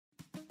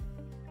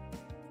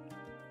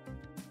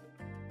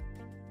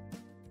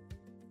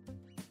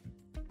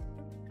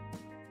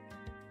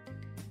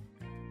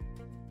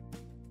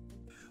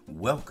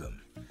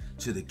Welcome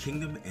to the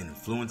Kingdom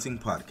Influencing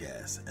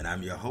Podcast, and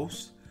I'm your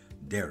host,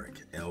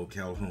 Derek L.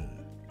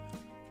 Calhoun.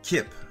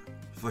 KIP,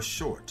 for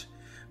short,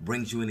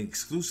 brings you an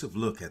exclusive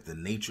look at the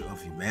nature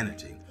of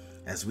humanity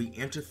as we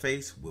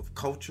interface with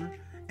culture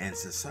and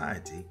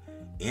society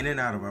in and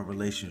out of our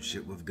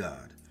relationship with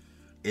God.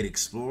 It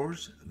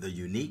explores the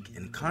unique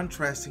and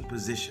contrasting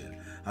position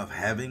of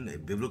having a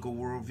biblical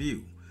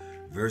worldview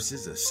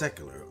versus a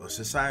secular or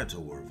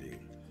societal worldview.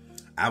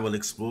 I will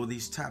explore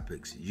these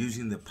topics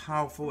using the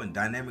powerful and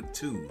dynamic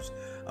tools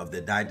of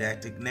the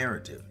didactic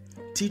narrative,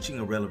 teaching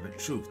a relevant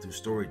truth through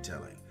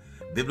storytelling,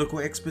 biblical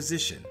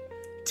exposition,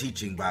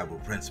 teaching Bible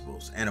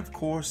principles, and of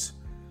course,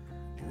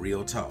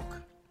 real talk.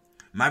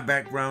 My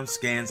background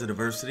scans the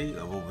diversity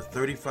of over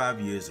 35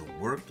 years of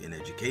work in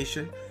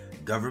education,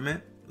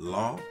 government,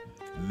 law,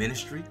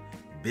 ministry,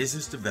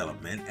 business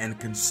development, and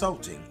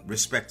consulting,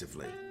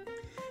 respectively.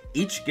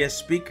 Each guest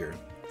speaker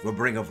will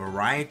bring a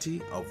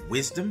variety of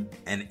wisdom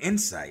and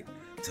insight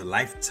to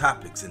life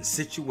topics and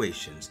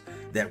situations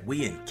that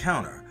we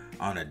encounter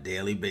on a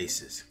daily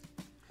basis.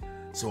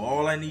 So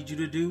all I need you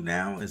to do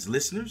now as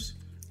listeners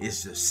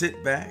is to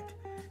sit back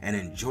and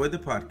enjoy the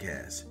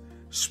podcast.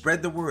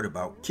 Spread the word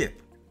about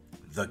KIP,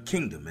 the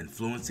Kingdom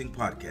Influencing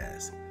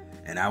Podcast.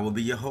 And I will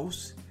be your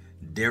host,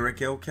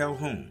 Derek L.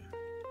 Calhoun.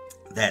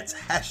 That's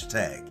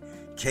hashtag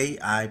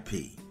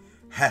KIP,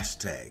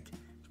 hashtag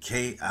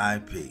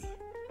KIP.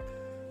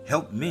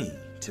 Help me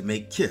to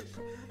make KIP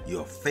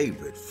your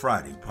favorite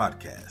Friday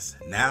podcast.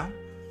 Now,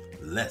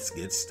 let's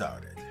get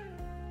started.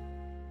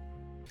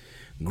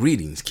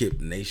 Greetings,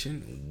 KIP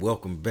Nation.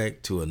 Welcome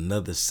back to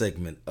another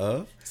segment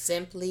of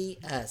Simply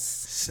Us.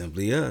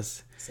 Simply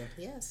Us.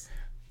 Simply Us.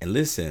 And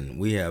listen,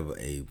 we have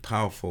a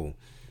powerful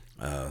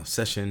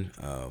session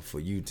for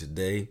you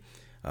today.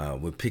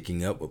 We're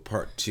picking up with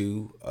part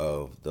 2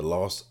 of The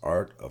Lost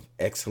Art of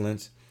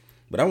Excellence.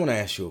 But I want to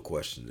ask you a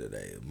question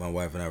today. My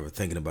wife and I were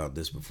thinking about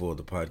this before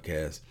the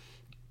podcast.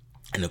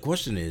 And the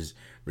question is,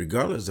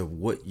 regardless of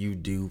what you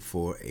do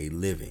for a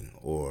living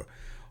or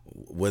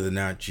whether or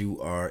not you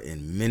are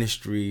in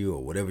ministry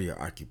or whatever your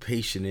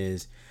occupation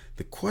is,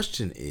 the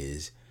question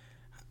is,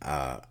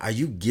 are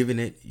you giving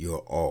it your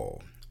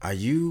all? Are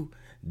you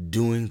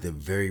doing the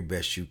very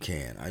best you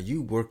can? Are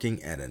you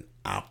working at an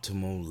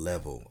optimal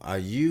level? Are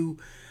you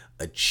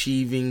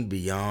achieving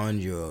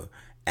beyond your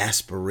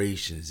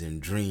aspirations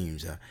and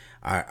dreams?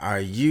 Are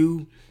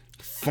you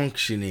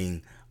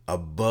functioning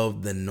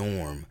above the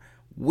norm?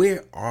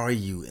 Where are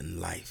you in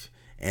life?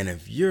 And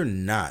if you're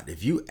not,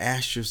 if you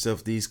ask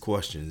yourself these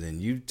questions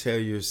and you tell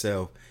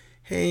yourself,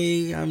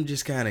 hey, I'm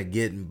just kind of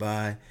getting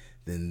by,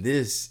 then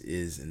this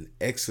is an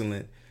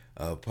excellent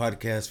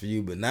podcast for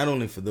you. But not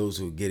only for those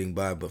who are getting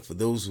by, but for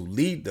those who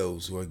lead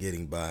those who are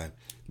getting by,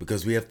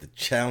 because we have to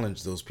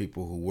challenge those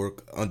people who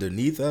work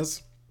underneath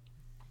us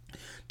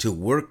to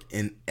work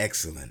in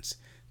excellence,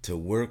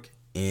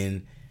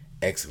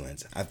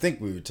 I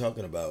think we were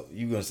talking about,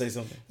 you going to say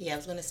something? Yeah, I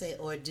was going to say,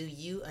 or do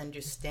you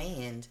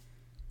understand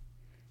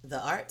the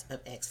art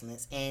of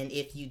excellence? And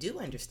if you do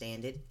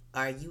understand it,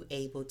 are you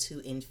able to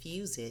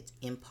infuse it,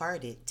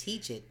 impart it,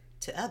 teach it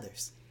to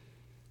others?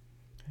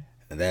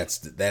 And that's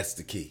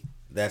the key.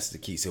 That's the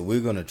key. So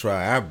we're going to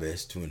try our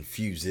best to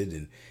infuse it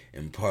and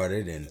impart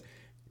it and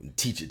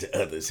teach it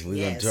to others.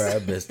 We're going to try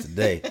our best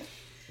today.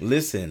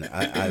 Listen,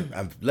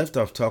 I've left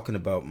off talking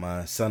about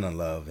my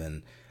son-in-law,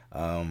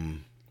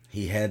 and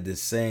he had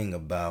this saying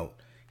about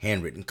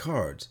handwritten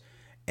cards.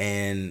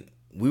 And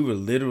we were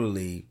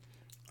literally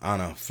on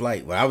a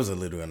flight. Well, I was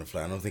literally on a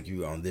flight. I don't think you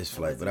were on this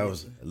flight, but I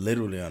was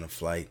literally on a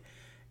flight.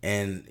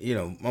 And, you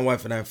know, my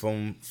wife and I have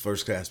flown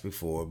first class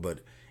before, but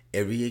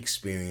every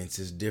experience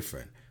is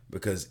different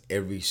because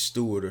every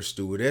steward or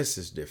stewardess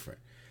is different.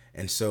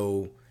 And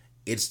so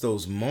it's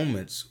those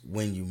moments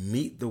when you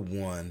meet the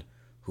one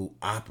who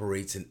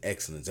operates in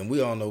excellence. And we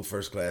all know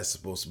first class is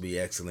supposed to be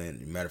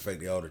excellent. Matter of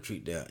fact, they ought to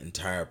treat the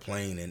entire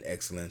plane in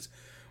excellence.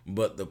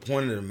 But the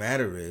point of the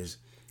matter is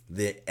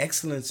that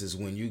excellence is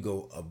when you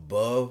go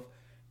above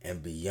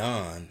and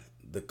beyond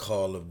the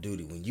call of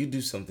duty. When you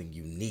do something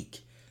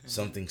unique,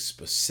 something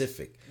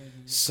specific,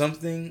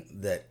 something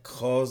that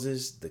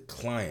causes the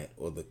client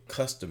or the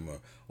customer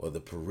or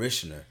the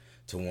parishioner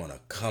to want to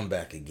come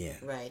back again.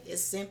 Right.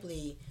 It's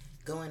simply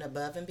going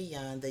above and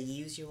beyond the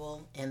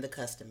usual and the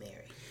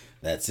customary.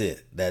 That's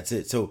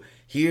it. So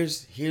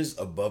here's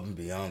above and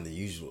beyond the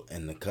usual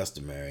and the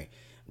customary,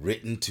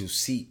 written to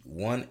seat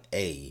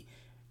 1A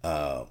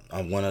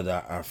on one of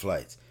our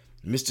flights.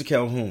 Mr.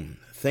 Calhoun,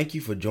 thank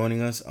you for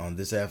joining us on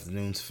this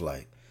afternoon's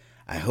flight.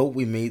 I hope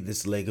we made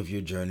this leg of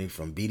your journey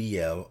from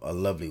BDL a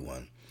lovely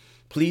one.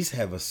 Please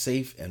have a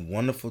safe and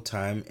wonderful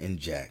time in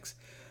Jax.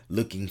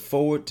 Looking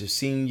forward to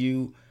seeing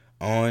you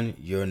on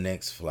your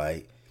next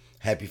flight.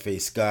 Happy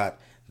Face Scott,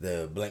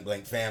 the blank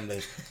blank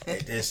family.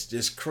 It's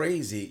just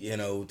crazy, you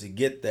know, to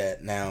get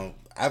that. Now,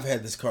 I've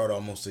had this card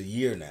almost a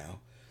year now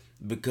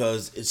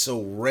because it's so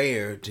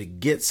rare to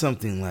get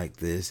something like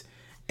this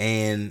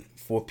and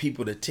for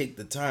people to take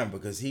the time,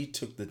 because he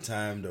took the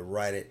time to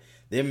write it.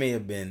 There may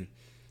have been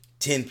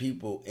 10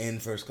 people in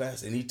first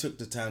class, and he took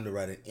the time to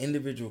write an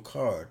individual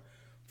card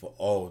for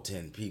all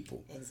 10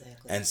 people.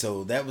 Exactly. And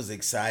so that was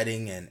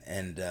exciting,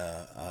 and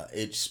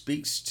it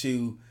speaks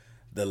to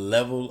the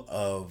level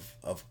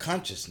of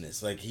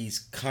consciousness. Like, he's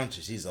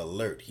conscious, he's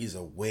alert, he's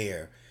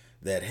aware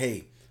that,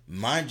 hey,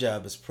 my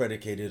job is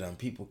predicated on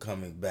people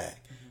coming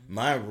back.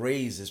 My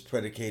raise is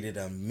predicated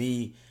on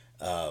me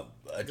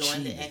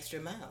achieving.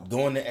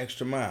 Going the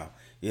extra mile.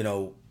 You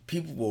know,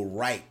 people will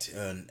write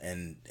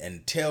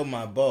and tell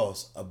my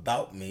boss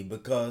about me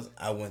because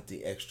I went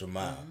the extra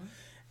mile.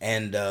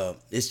 And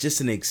it's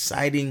just an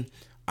exciting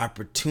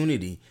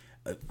opportunity.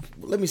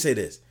 Let me say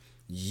this.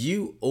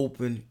 You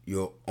open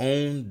your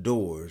own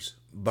doors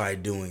by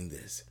doing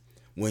this.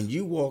 When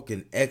you walk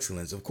in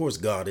excellence, of course,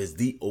 God is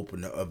the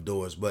opener of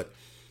doors, but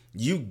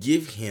you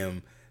give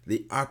him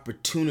the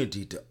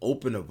opportunity to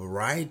open a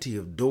variety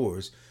of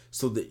doors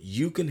so that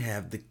you can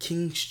have the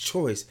king's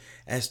choice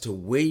as to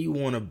where you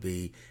want to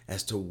be,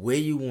 as to where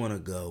you want to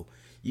go.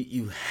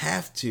 You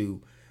have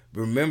to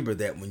remember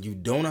that when you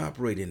don't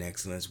operate in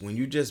excellence, when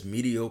you're just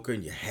mediocre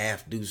and you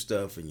half do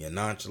stuff and you're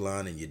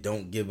nonchalant and you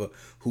don't give a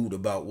hoot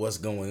about what's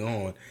going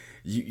on,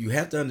 you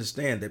have to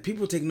understand that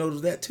people take note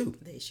of that too.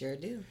 They sure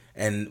do.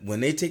 And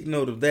when they take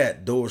note of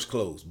that, doors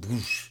close.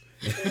 Boosh.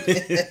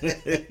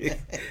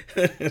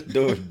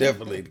 Doors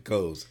definitely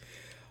close.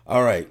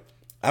 All right.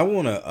 I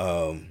want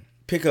to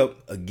pick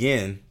up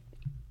again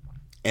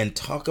and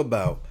talk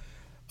about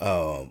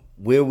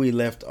where we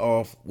left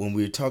off when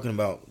we were talking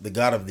about the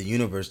God of the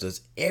universe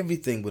does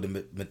everything with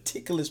a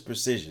meticulous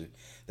precision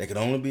that can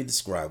only be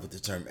described with the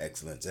term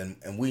excellence.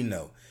 And we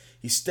know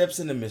he steps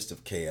in the midst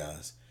of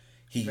chaos.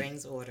 He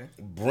brings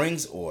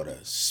order,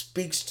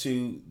 speaks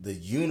to the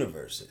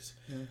universes.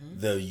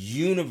 The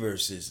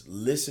universes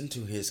listen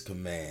to his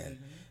command.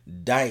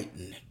 Day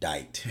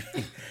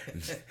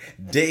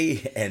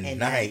and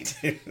night.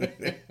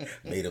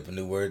 Made up a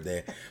new word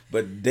there.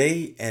 But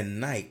day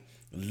and night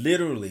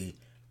literally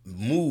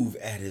move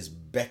at his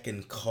beck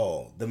and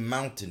call. The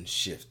mountains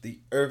shift, the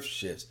earth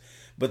shifts.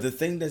 But the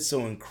thing that's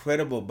so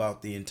incredible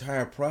about the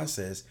entire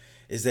process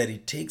is that he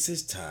takes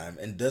his time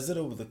and does it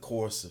over the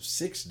course of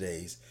 6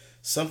 days,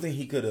 something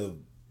he could have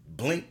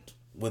blinked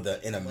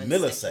in a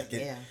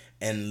millisecond,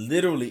 and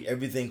literally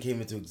everything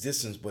came into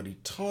existence. But he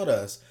taught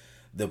us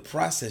the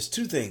process.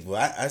 Two things.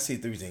 Well, I see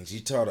three things.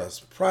 He taught us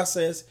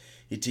process.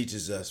 He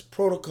teaches us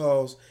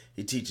protocols.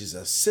 He teaches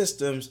us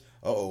systems.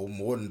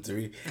 More than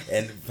three.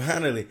 And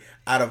finally,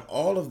 out of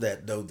all of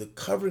that, though, the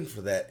covering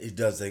for that, he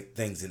does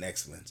things in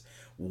excellence.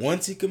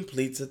 Once he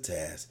completes a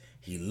task,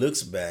 he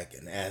looks back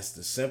and asks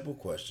the simple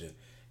question,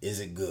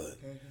 is it good?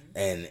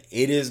 And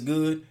it is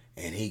good,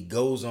 and he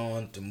goes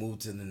on to move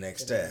to the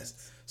next task.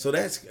 So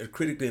that's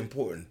critically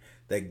important,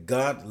 that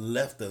God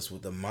left us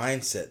with a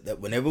mindset that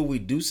whenever we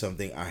do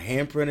something, our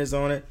handprint is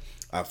on it,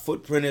 our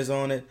footprint is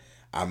on it,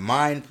 our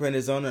mind print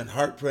is on it,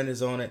 heart print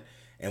is on it,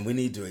 and we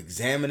need to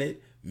examine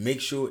it,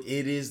 make sure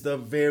it is the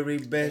very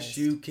best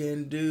you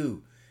can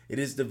do. It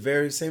is the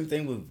very same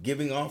thing with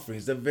giving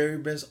offerings, the very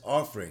best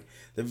offering,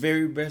 the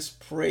very best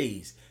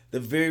praise, the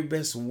very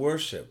best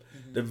worship,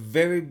 the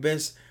very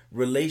best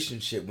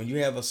relationship. When you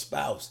have a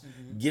spouse,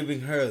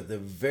 giving her the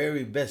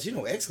very best.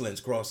 Excellence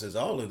crosses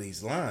all of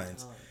these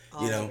lines.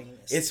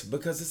 It's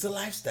because it's a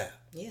lifestyle.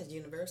 Yeah, it's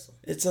universal.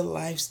 It's a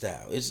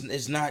lifestyle.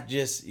 It's not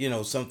just,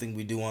 something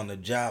we do on the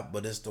job,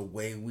 but it's the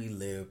way we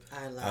live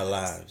our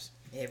lives.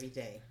 Every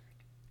day.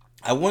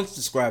 I once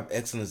described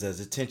excellence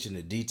as attention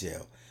to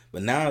detail,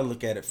 but now I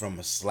look at it from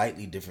a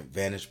slightly different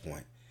vantage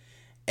point.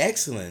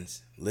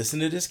 Excellence,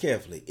 listen to this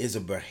carefully, is a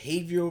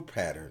behavioral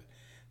pattern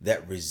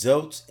that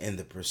results in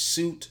the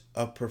pursuit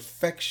of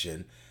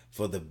perfection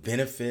for the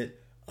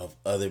benefit of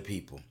other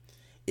people.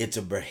 It's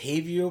a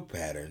behavioral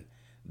pattern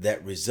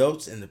that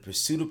results in the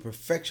pursuit of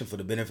perfection for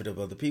the benefit of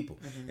other people.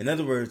 In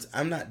other words,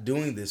 I'm not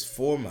doing this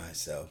for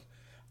myself.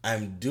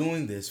 I'm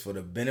doing this for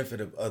the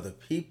benefit of other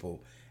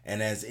people.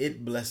 And as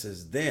it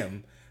blesses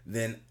them,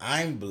 then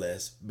I'm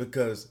blessed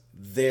because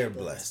they're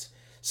blessed.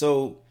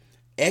 So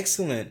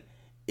excellent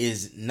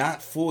is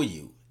not for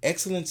you.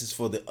 Excellence is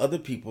for the other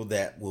people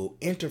that will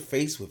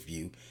interface with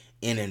you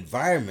in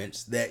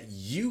environments that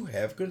you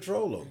have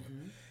control over.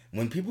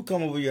 When people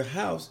come over your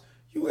house,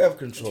 you have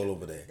control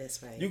over that.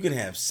 That's right. You can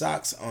have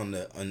socks in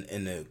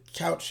the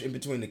couch, in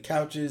between the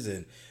couches,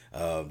 and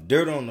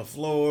dirt on the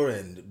floor,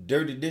 and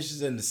dirty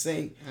dishes in the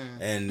sink,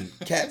 and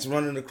cats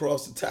running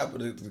across the top of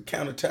the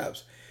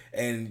countertops.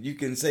 And you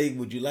can say,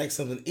 would you like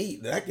something to eat?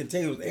 And I can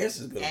tell you what the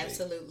answer is going to be.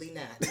 Absolutely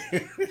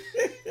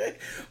not.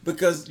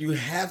 Because you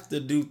have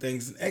to do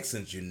things in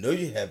excellence. You know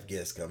you have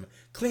guests coming.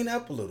 Clean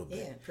up a little bit.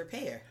 Yeah,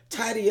 prepare.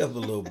 Tidy up a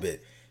little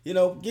bit.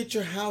 Get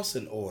your house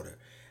in order.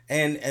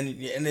 And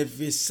if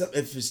it's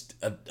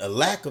a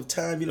lack of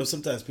time,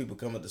 sometimes people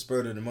come at the spur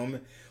of the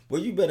moment.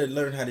 Well, you better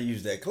learn how to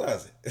use that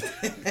closet.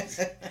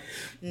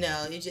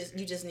 No, you just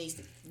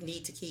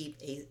need to keep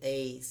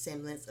a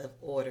semblance of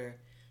order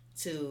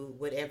to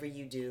whatever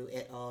you do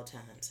at all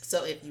times.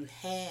 So if you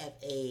have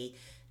a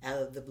out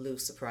of the blue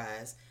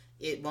surprise,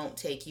 it won't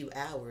take you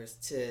hours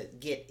to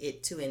get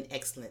it to an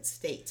excellent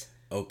state.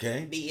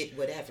 Okay. Be it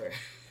whatever.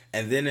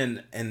 And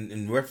then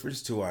in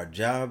reference to our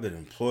job and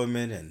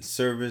employment and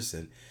service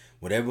and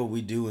whatever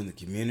we do in the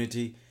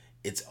community,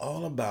 it's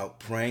all about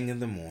praying in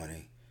the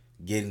morning,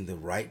 getting the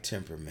right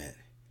temperament,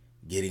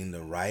 getting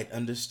the right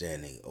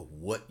understanding of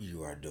what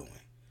you are doing.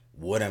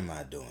 What am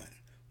I doing?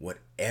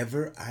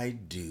 Whatever I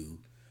do,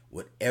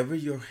 whatever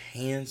your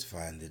hands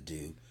find to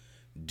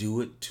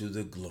do it to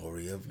the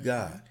glory of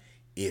God.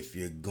 If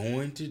you're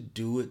going to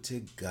do it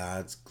to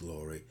God's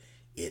glory,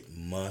 it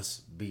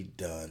must be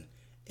done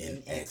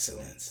in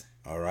excellence.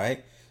 All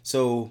right?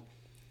 So,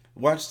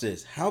 watch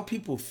this. How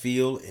people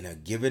feel in a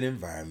given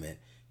environment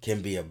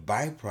can be a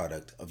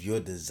byproduct of your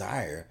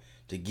desire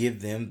to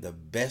give them the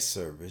best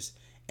service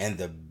and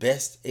the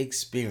best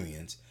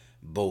experience,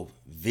 both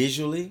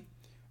visually,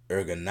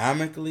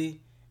 ergonomically,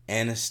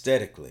 and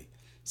aesthetically.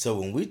 So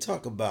when we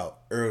talk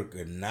about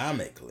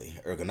ergonomically,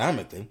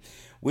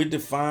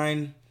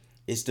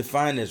 it's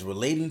defined as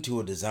relating to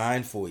a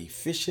design for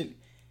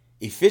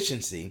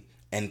efficiency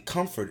and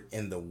comfort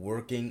in the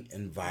working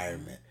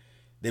environment.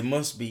 There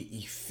must be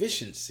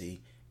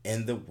efficiency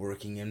in the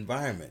working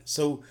environment.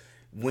 So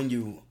when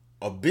you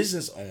are a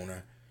business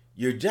owner,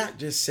 you're not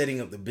just setting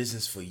up the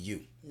business for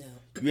you. No.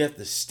 You have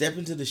to step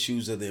into the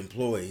shoes of the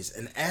employees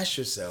and ask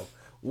yourself,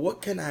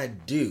 what can I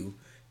do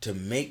to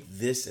make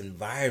this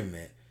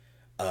environment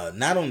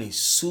not only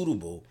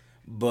suitable,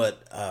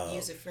 but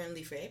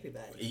user-friendly for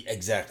everybody.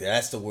 Exactly.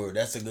 That's the word.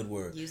 That's a good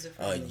word.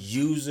 User-friendly.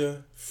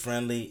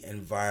 User-friendly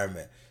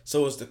environment.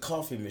 So is the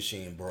coffee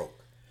machine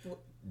broke?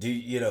 Do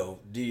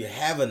you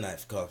have a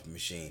nice coffee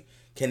machine?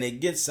 Can they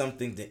get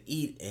something to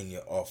eat in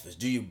your office?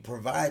 Do you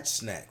provide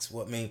snacks?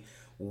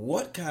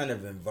 What kind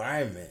of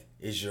environment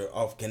is your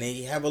office? Can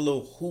they have a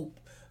little hoop,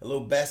 a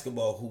little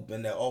basketball hoop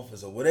in their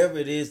office, or whatever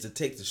it is to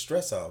take the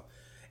stress off?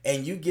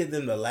 And you give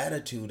them the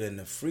latitude and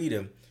the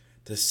freedom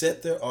to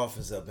set their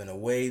office up in a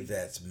way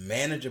that's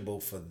manageable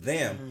for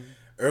them,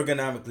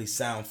 ergonomically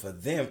sound for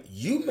them.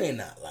 You may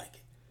not like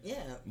it.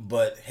 Yeah.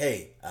 But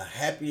hey, a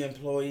happy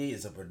employee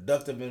is a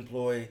productive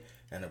employee,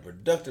 and a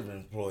productive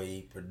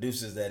employee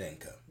produces that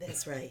income.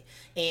 That's right.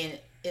 And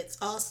it's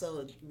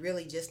also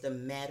really just a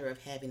matter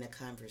of having a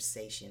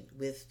conversation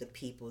with the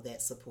people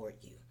that support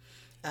you.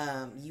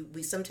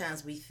 We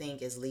sometimes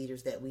think as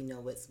leaders that we know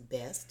what's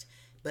best,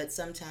 but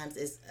sometimes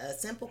it's a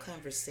simple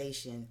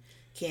conversation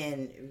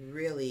can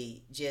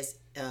really just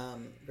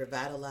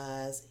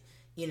revitalize,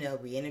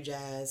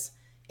 re-energize,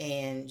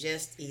 and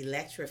just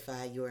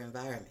electrify your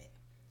environment.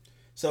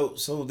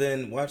 So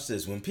then watch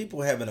this. When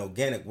people have an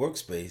organic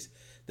workspace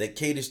that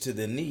caters to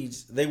their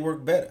needs, they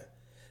work better.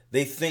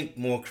 They think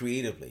more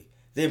creatively.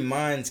 Their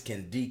minds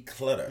can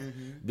declutter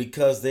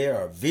because there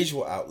are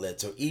visual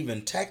outlets or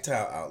even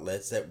tactile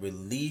outlets that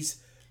release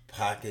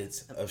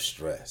pockets of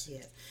stress.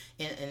 Yes.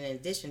 And in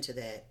addition to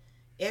that,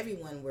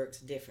 everyone works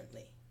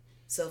differently.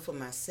 So for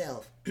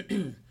myself,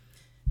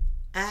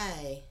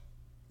 I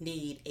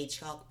need a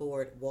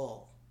chalkboard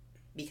wall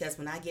because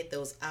when I get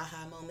those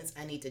aha moments,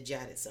 I need to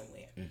jot it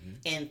somewhere.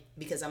 And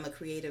because I'm a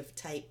creative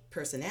type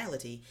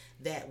personality,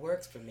 that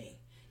works for me.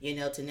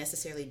 To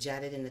necessarily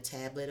jot it in a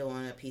tablet or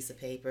on a piece of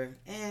paper,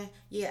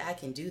 yeah, I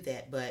can do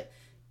that. But,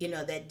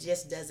 that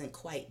just doesn't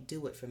quite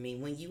do it for me.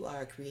 When you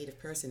are a creative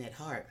person at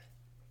heart,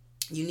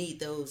 you need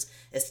those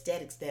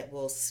aesthetics that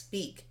will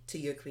speak to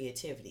your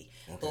creativity.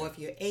 Okay. Or if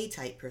you're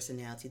A-type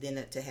personality,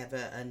 then to have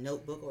a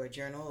notebook or a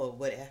journal or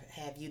what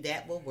have you,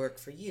 that will work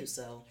for you.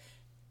 So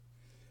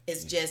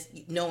it's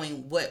just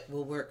knowing what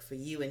will work for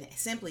you and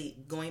simply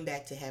going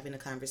back to having a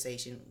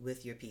conversation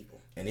with your people.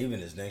 And even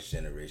this next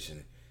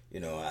generation,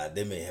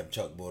 they may have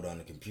chalkboard on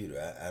the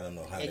computer. I don't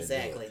know how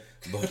exactly.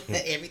 they do it.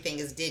 But everything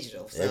is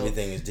digital. So.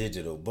 Everything is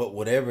digital. But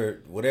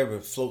whatever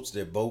floats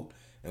their boat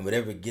and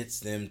whatever gets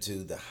them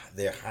to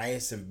their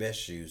highest and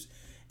best use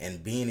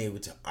and being able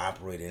to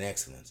operate in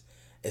excellence.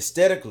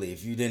 Aesthetically,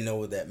 if you didn't know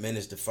what that meant,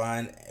 is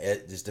defined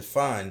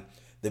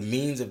the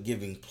means of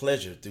giving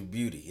pleasure through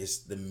beauty. It's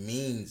the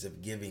means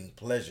of giving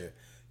pleasure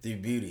through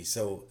beauty.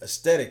 So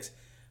aesthetics,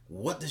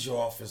 what does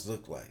your office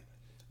look like?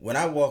 When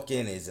I walk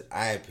in, is it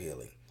eye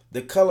appealing?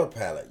 The color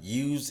palette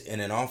used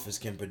in an office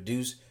can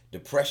produce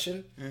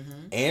depression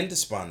and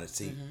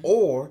despondency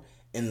or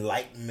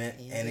enlightenment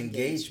and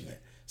engagement.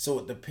 So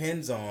it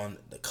depends on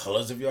the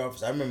colors of your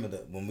office. I remember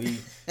when we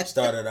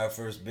started our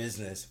first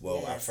business,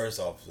 our first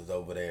office was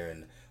over there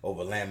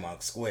over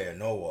Landmark Square,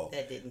 Norwalk.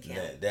 That didn't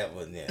count. That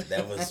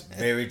was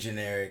very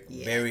generic,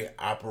 very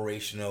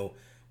operational.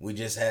 We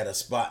just had a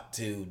spot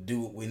to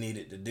do what we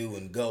needed to do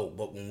and go.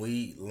 But when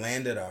we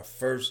landed our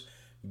first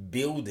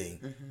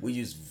building, we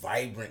used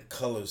vibrant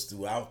colors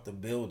throughout the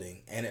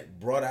building, and it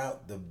brought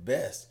out the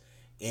best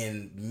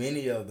in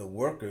many of the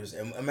workers.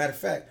 And a matter of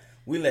fact,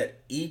 we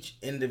let each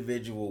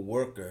individual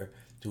worker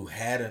who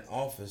had an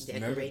office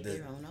decorate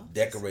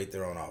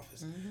their own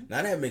office.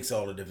 Now that makes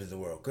all the difference in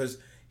the world because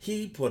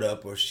he put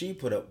up or she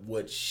put up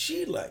what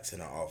she likes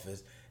in her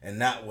office and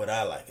not what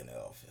I like in the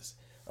office.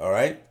 All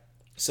right?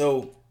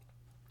 So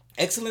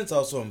excellence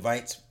also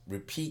invites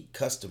repeat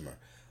customer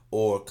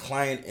or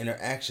client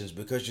interactions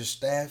because your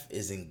staff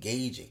is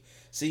engaging.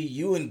 See,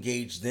 you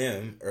engage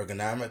them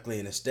ergonomically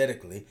and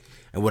aesthetically.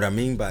 And what I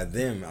mean by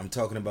them, I'm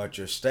talking about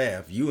your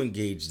staff. You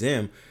engage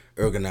them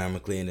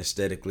ergonomically and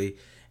aesthetically.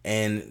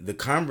 And the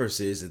converse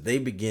is that they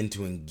begin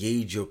to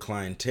engage your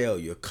clientele,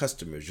 your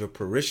customers, your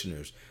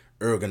parishioners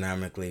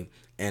ergonomically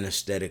and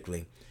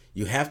aesthetically.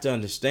 You have to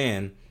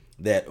understand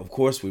that, of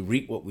course, we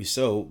reap what we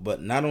sow,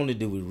 but not only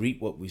do we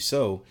reap what we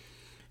sow,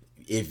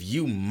 if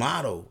you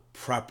model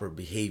proper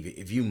behavior,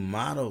 if you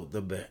model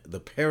the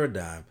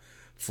paradigm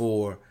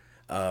for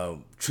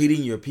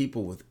treating your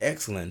people with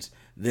excellence,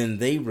 then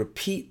they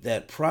repeat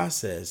that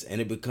process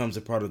and it becomes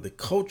a part of the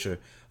culture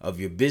of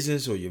your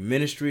business or your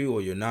ministry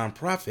or your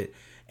nonprofit,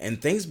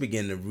 and things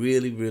begin to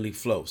really, really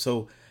flow.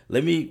 So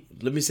let me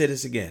say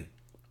this again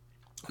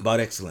about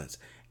excellence.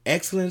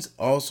 Excellence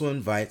also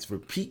invites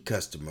repeat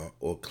customer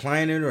or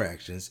client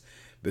interactions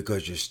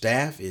because your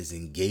staff is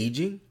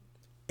engaging,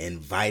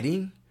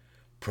 inviting,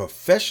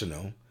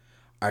 professional,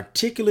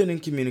 articulate in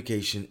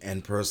communication,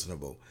 and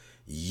personable.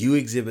 You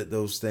exhibit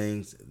those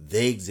things,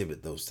 they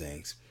exhibit those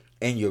things.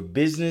 And your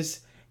business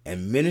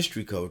and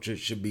ministry culture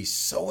should be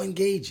so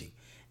engaging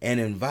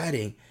and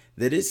inviting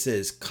that it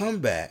says, come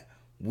back.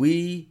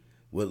 We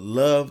would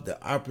love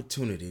the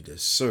opportunity to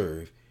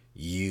serve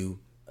you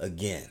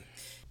again.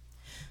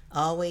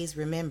 Always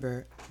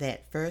remember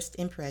that first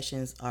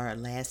impressions are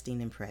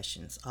lasting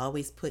impressions.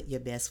 Always put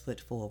your best foot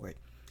forward.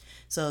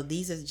 So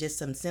these are just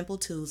some simple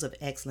tools of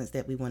excellence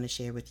that we want to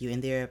share with you.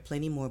 And there are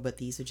plenty more, but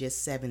these are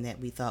just 7 that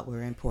we thought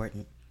were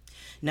important.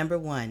 Number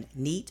 1,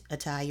 neat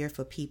attire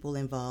for people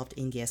involved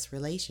in guest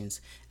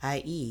relations,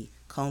 i.e.,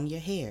 comb your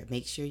hair,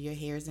 make sure your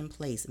hair is in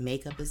place,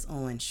 makeup is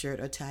on, shirt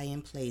or tie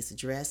in place,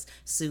 dress,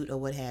 suit, or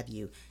what have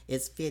you.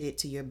 It's fitted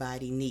to your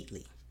body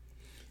neatly.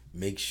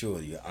 Make sure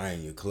you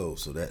iron your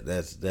clothes. So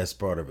that's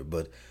part of it.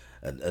 But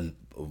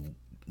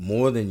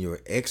more than your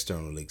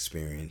external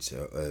experience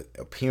or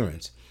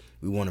appearance,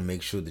 we want to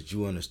make sure that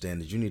you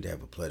understand that you need to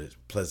have a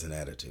pleasant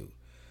attitude,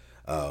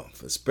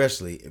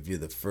 especially if you're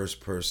the first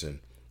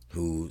person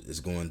who is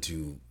going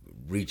to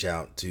reach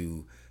out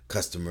to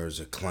customers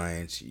or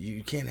clients.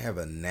 You can't have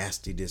a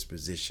nasty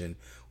disposition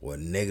or a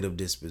negative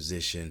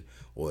disposition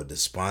or a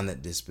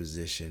despondent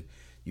disposition.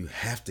 You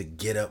have to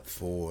get up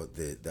for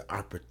the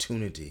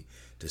opportunity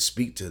to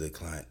speak to the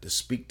client, to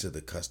speak to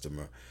the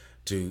customer,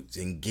 to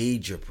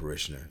engage your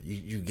parishioner.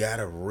 You got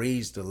to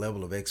raise the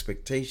level of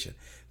expectation.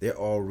 They're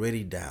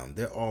already down.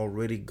 They're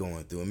already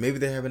going through. And maybe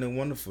they're having a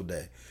wonderful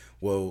day.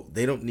 Well,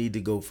 they don't need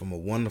to go from a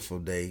wonderful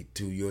day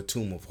to your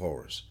tomb of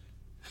horrors.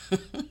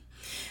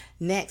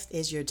 Next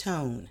is your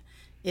tone.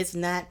 It's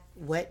not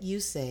what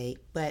you say,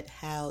 but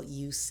how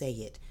you say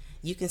it.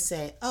 You can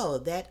say, oh,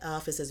 that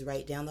office is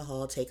right down the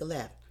hall, take a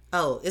left.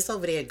 Oh, it's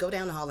over there, go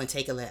down the hall and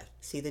take a left.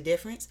 See the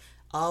difference?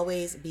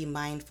 Always be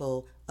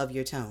mindful of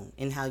your tone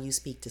and how you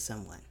speak to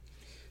someone.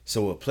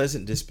 So a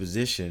pleasant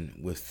disposition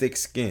with thick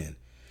skin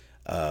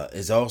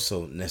is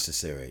also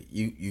necessary.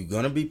 You're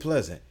going to be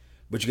pleasant,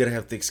 but you got to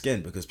have thick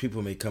skin because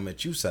people may come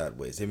at you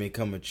sideways. They may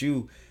come at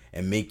you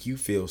and make you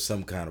feel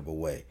some kind of a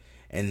way.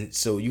 And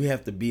so you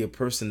have to be a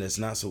person that's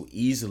not so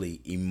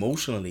easily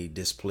emotionally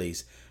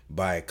displaced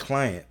by a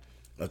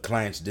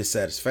client's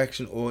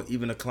dissatisfaction, or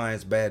even a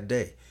client's bad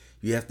day.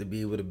 You have to be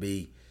able to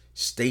be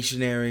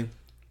stationary,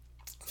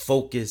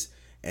 focused,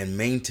 and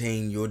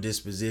maintain your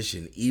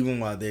disposition even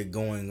while they're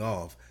going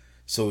off.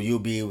 So you'll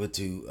be able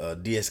to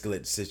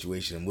de-escalate the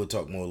situation. And we'll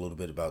talk more a little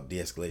bit about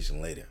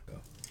de-escalation later.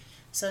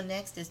 So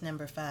next is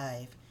number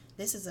 5.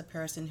 This is a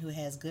person who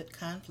has good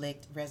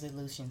conflict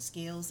resolution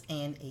skills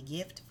and a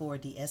gift for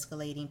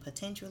de-escalating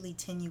potentially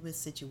tenuous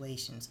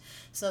situations.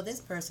 So this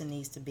person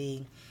needs to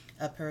be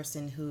a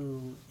person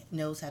who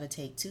knows how to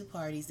take 2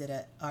 parties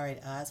that are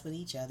at odds with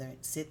each other,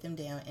 sit them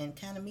down and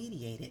kind of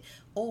mediate it.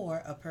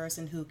 Or a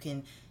person who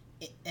can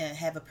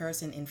have a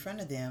person in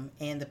front of them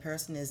and the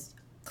person is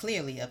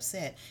clearly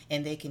upset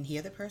and they can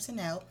hear the person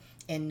out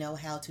and know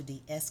how to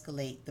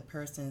de-escalate the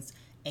person's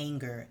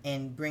anger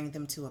and bring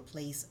them to a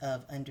place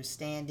of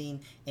understanding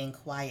and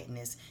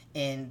quietness.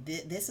 And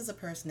this is a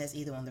person that's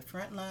either on the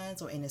front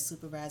lines or in a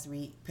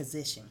supervisory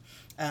position.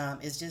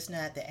 It's just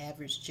not the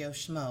average Joe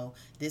Schmo.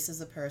 This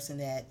is a person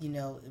that,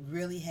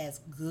 really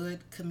has good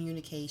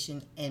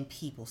communication and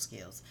people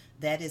skills.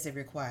 That is a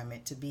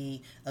requirement to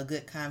be a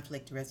good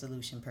conflict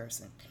resolution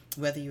person,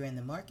 whether you're in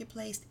the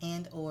marketplace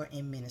and or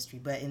in ministry.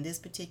 But in this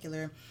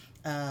particular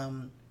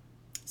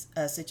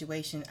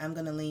situation, I'm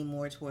going to lean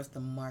more towards the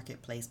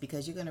marketplace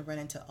because you're going to run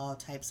into all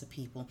types of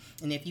people.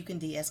 And if you can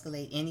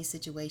de-escalate any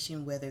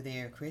situation, whether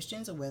they're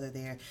Christians or whether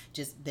they're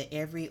just the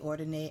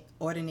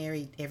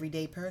ordinary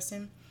everyday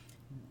person,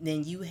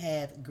 then you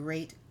have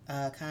great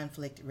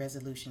conflict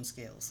resolution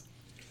skills.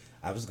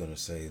 I was going to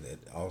say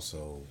that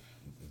also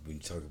when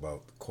you talk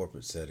about the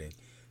corporate setting,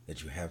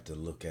 that you have to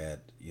look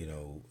at,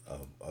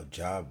 a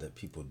job that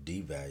people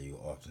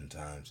devalue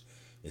oftentimes.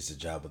 It's the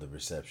job of the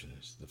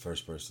receptionist, the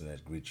first person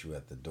that greets you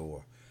at the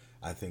door.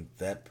 I think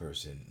that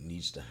person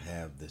needs to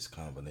have this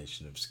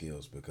combination of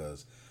skills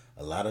because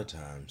a lot of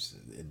times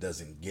it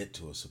doesn't get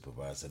to a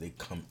supervisor. They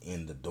come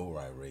in the door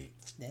irate.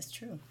 That's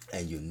true.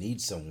 And you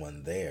need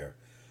someone there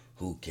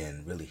who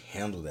can really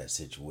handle that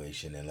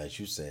situation and, as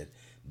you said,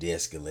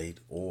 de-escalate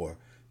or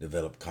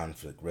develop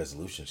conflict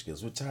resolution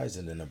skills, which ties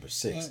into number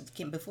 6.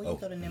 And before you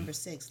go to number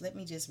 6, let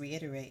me just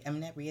reiterate. I mean,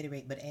 not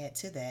reiterate, but add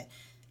to that.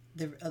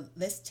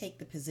 Let's take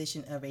the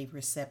position of a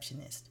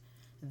receptionist.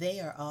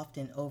 They are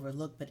often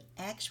overlooked, but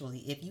actually,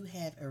 if you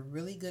have a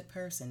really good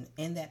person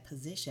in that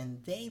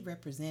position, they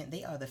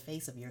are the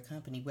face of your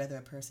company, whether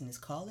a person is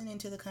calling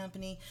into the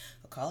company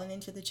or calling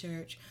into the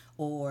church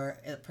or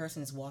a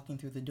person is walking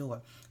through the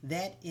door.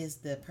 That is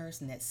the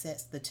person that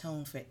sets the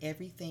tone for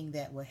everything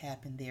that will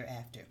happen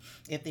thereafter.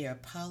 If they are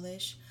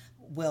polished,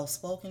 well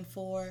spoken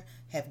for,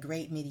 have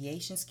great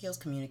mediation skills,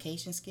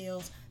 communication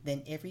skills,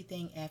 then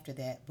everything after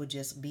that would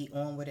just be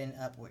onward and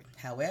upward.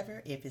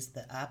 However, if it's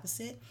the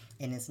opposite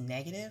and it's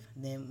negative,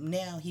 then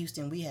now,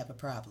 Houston, we have a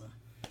problem.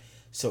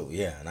 So,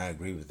 yeah, and I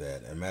agree with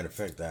that. As a matter of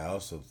fact, I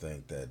also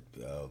think that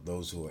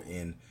those who are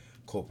in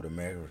corporate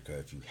America,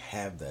 if you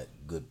have that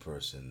good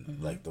person,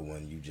 like the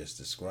one you just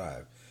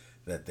described,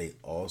 that they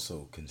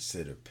also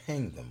consider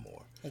paying them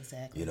more.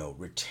 Exactly.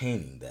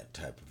 Retaining that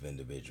type of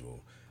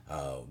individual.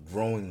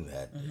 Growing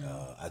that.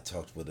 I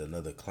talked with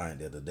another client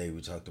the other day.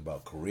 We talked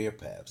about career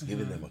paths,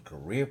 giving them a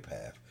career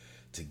path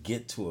to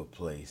get to a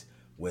place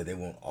where they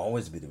won't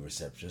always be the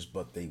receptionist,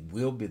 but they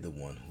will be the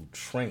one who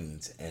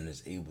trains and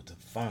is able to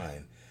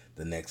find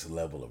the next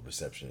level of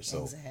receptionist.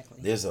 So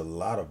there's a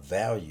lot of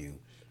value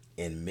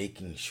in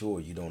making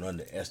sure you don't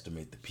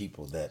underestimate the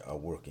people that are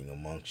working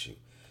amongst you.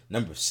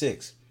 Number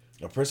 6,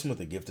 a person with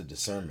a gift of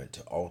discernment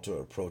to alter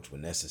approach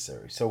when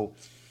necessary. So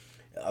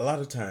a lot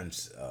of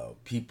times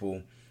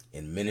people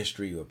in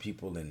ministry or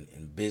people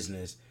in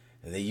business,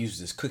 and they use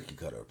this cookie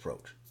cutter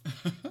approach.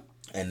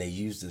 And they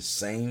use the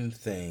same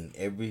thing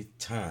every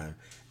time,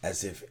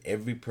 as if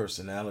every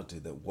personality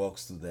that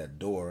walks through that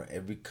door,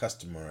 every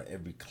customer,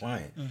 every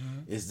client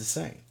is the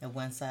same. A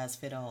one size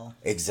fit all.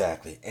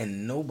 Exactly.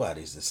 And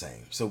nobody's the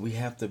same. So we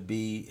have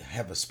to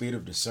have a spirit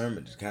of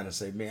discernment to kind of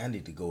say, man, I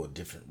need to go a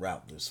different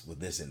route with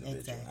this individual.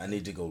 Exactly. I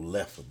need to go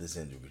left with this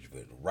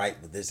individual,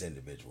 right with this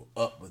individual,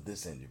 up with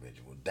this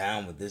individual,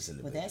 down with this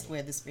individual. Well, that's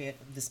where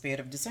the spirit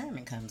of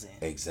discernment comes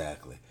in.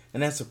 Exactly.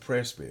 And that's a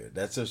prayer spirit.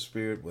 That's a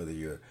spirit, whether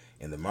you're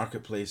in the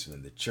marketplace or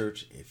in the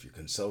church, if you're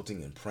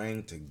consulting and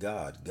praying to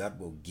God, God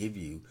will give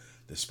you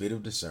the spirit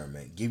of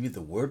discernment, give you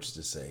the words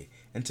to say,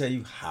 and tell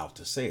you how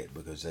to say it.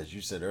 Because as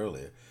you said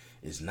earlier,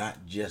 it's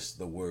not just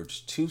the words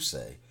to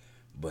say,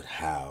 but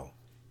how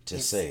to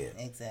say it.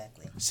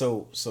 Exactly.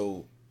 So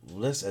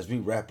let's, as we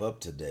wrap up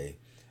today,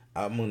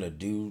 I'm going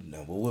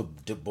to we'll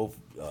both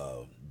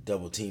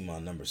double team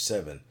on number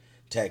 7,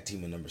 tag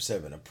team on number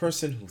 7. A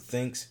person who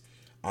thinks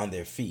on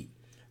their feet.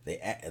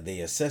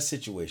 They assess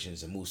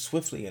situations and move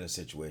swiftly in a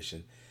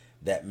situation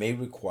that may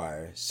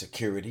require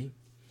security,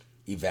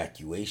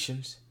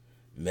 evacuations,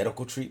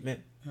 medical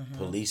treatment,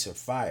 police, or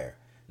fire.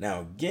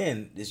 Now,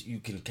 again, you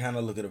can kind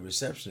of look at a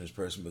receptionist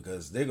person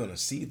because they're going to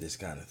see this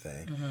kind of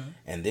thing,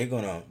 and they're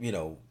going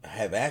to,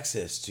 have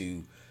access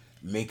to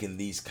making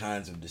these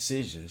kinds of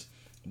decisions.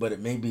 But it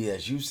may be,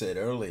 as you said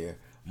earlier,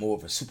 more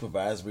of a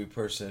supervisory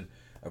person,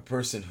 a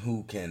person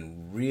who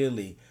can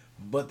really.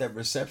 But that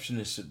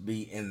receptionist should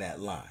be in that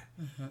line.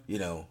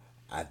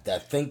 I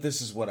think this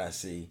is what I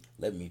see.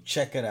 Let me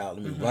check it out.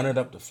 Let me run it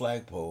up the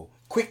flagpole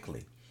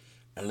quickly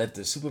and let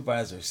the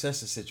supervisor assess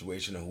the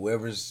situation or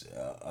whoever's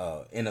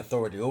in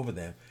authority over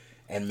them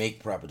and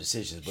make proper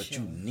decisions. But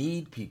you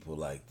need people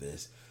like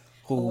this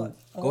who...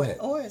 Go ahead.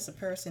 Or it's a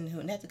person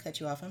who... Not to cut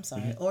you off, I'm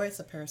sorry. Or it's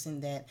a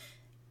person that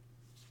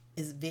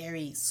is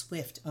very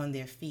swift on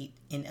their feet.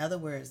 In other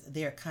words,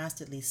 they're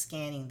constantly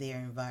scanning their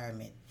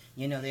environment.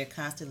 They're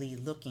constantly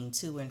looking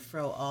to and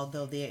fro,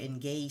 although they're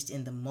engaged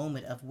in the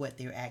moment of what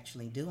they're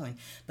actually doing.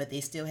 But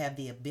they still have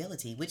the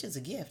ability, which is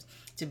a gift,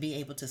 to be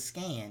able to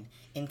scan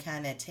and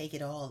kind of take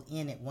it all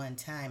in at one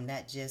time,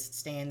 not just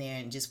stand there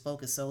and just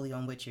focus solely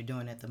on what you're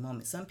doing at the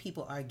moment. Some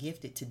people are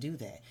gifted to do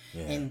that.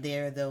 Yeah. And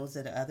there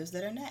are others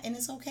that are not. And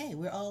it's okay.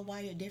 We're all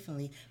wired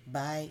differently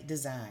by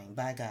design,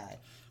 by God.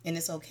 And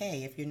it's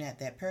okay if you're not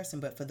that person.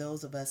 But for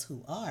those of us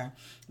who are,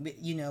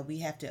 we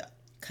have to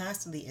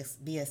constantly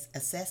be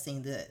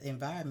assessing the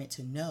environment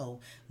to know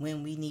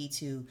when we need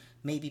to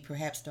maybe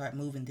perhaps start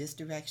moving this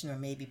direction, or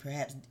maybe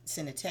perhaps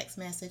send a text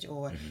message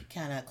or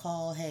kind of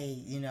call, hey,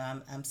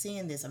 I'm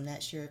seeing this. I'm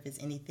not sure if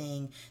it's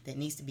anything that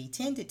needs to be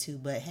tended to,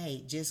 but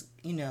hey, just,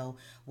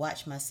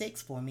 watch my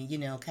 6 for me,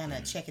 kind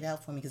of check it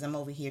out for me because I'm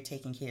over here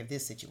taking care of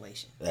this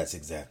situation. That's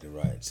exactly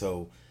right.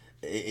 So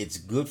it's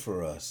good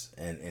for us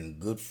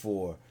and good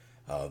for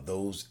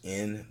those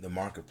in the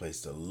marketplace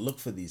to look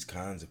for these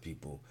kinds of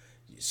people.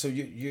 So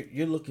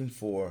you're looking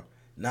for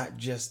not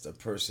just a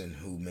person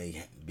who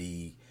may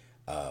be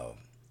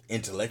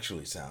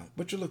intellectually sound,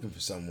 but you're looking for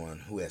someone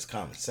who has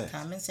common sense.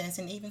 Common sense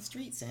and even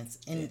street sense,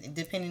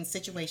 and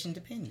situation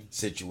depending.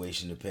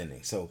 Situation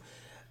depending. So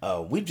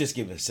we've just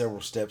given several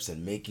steps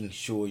in making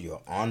sure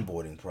your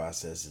onboarding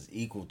process is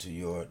equal to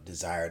your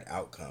desired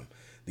outcome.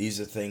 These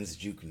are things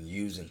that you can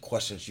use and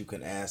questions you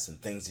can ask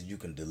and things that you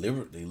can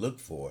deliberately look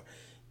for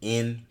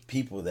in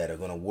people that are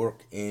going to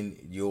work in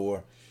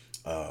your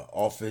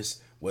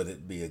office, whether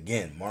it be,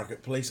 again,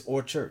 marketplace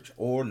or church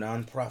or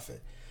nonprofit.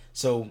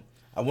 So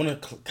I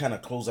want to kind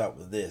of close out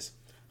with this.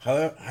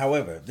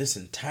 However, this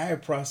entire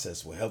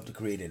process will help to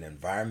create an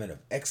environment of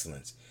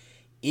excellence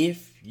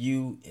if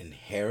you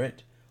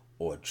inherit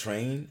or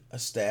train a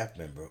staff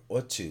member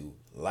or two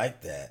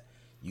like that.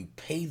 You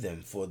pay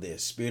them for their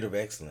spirit of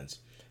excellence,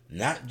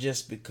 not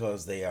just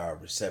because they are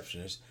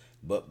receptionists,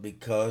 but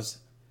because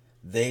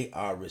they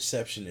are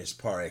receptionists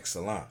par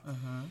excellence,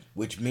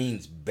 which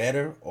means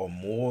better or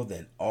more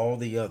than all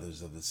the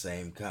others of the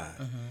same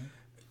kind.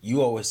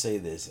 You always say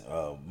this.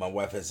 My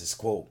wife has this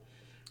quote,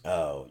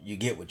 you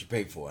get what you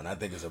pay for. And I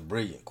think it's a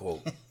brilliant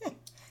quote.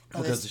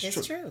 Because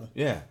it's true.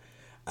 Yeah.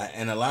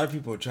 And a lot of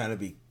people are trying to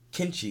be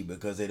kinchy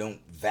because they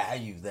don't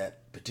value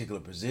that particular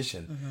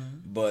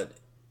position. But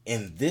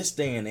in this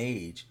day and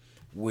age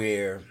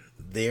where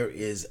there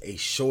is a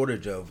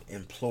shortage of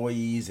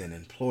employees and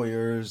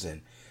employers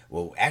and,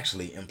 well,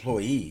 actually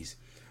employees,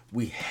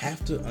 we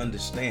have to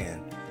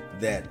understand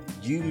that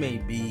you may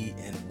be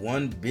in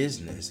one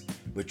business,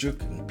 but you're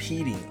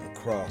competing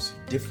across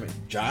different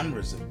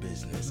genres of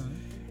business.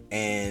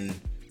 And,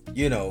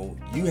 you know,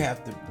 you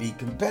have to be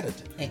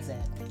competitive.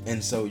 Exactly.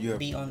 And so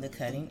be on the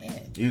cutting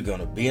edge. You're going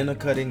to be on the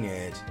cutting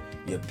edge.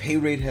 Your pay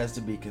rate has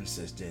to be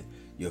consistent.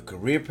 Your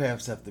career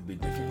paths have to be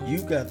different. You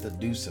got to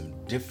do some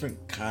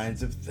different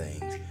kinds of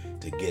things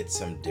to get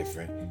some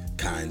different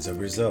kinds of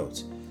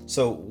results.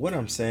 So what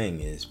I'm saying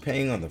is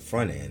paying on the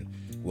front end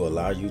will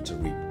allow you to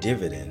reap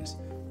dividends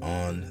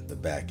on the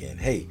back end.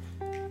 Hey,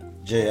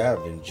 Jay,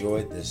 I've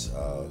enjoyed this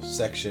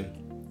section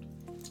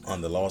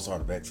on the Lost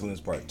Art of Excellence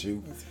Part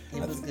 2.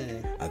 It was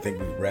good. I think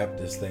we wrapped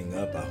this thing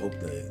up. I hope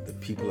the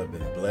people have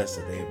been blessed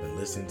that they have been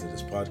listening to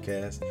this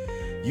podcast.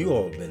 You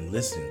all have been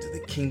listening to the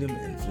Kingdom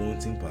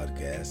Influencing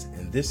Podcast,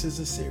 and this is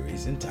a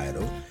series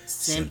entitled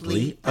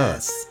Simply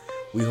Us.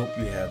 We hope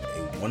you have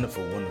a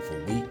wonderful, wonderful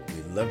week.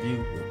 We love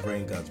you. We're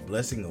praying God's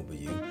blessing over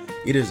you.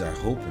 It is our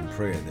hope and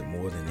prayer that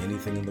more than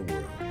anything in the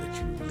world, that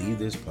you leave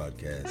this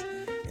podcast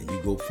and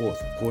you go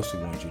forth. Of course,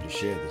 we want you to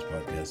share this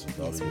podcast with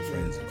all of your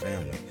friends and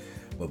family.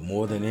 But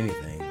more than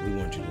anything, we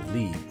want you to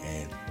lead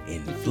and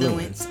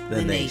influence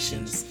the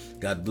nations.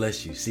 God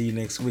bless you. See you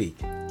next week.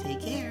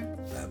 Take care.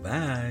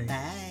 Bye-bye.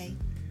 Bye.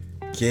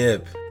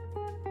 Kip.